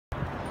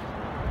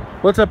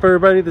What's up,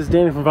 everybody? This is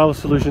Danny from Volvo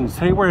Solutions.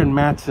 Today we're in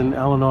Matteson,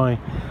 Illinois.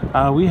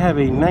 We have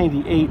a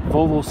 98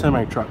 Volvo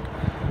semi-truck.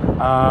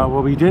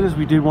 What we did is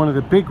we did one of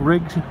the Big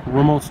Rigz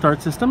remote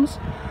start systems.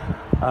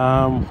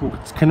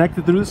 It's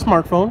connected through the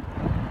smartphone,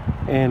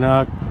 and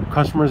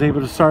customer is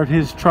able to start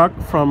his truck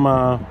from,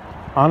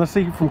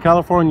 honestly, from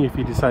California if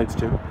he decides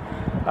to.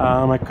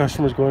 My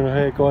customer is going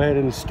to go ahead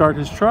and start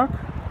his truck.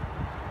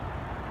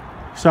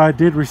 So I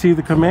did receive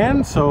the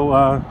command,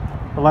 so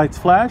the lights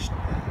flashed.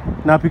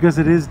 Not because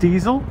it is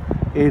diesel.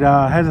 It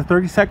has a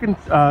 30-second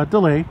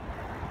delay.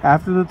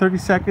 After the 30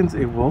 seconds,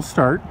 it will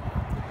start,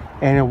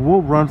 and it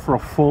will run for a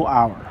full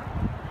hour.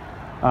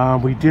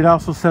 We did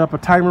also set up a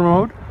timer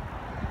mode.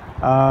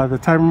 The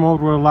timer mode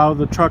will allow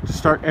the truck to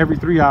start every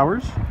 3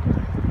 hours,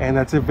 and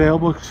that's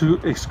available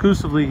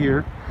exclusively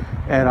here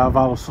at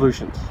Volvo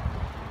Solutions.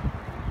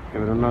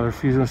 Give it another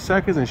few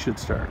seconds and it should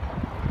start.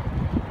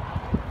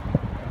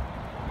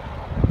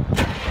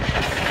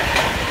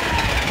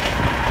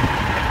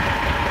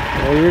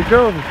 There you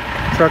go. The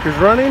truck is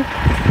running.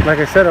 Like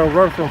I said, it'll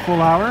run for a full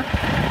hour.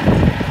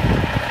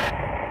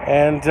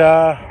 And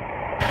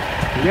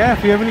yeah,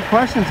 if you have any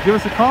questions, give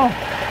us a call.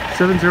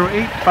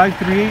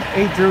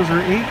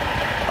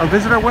 708-538-8008 or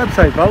visit our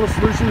website,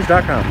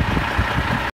 volvosolutions.com.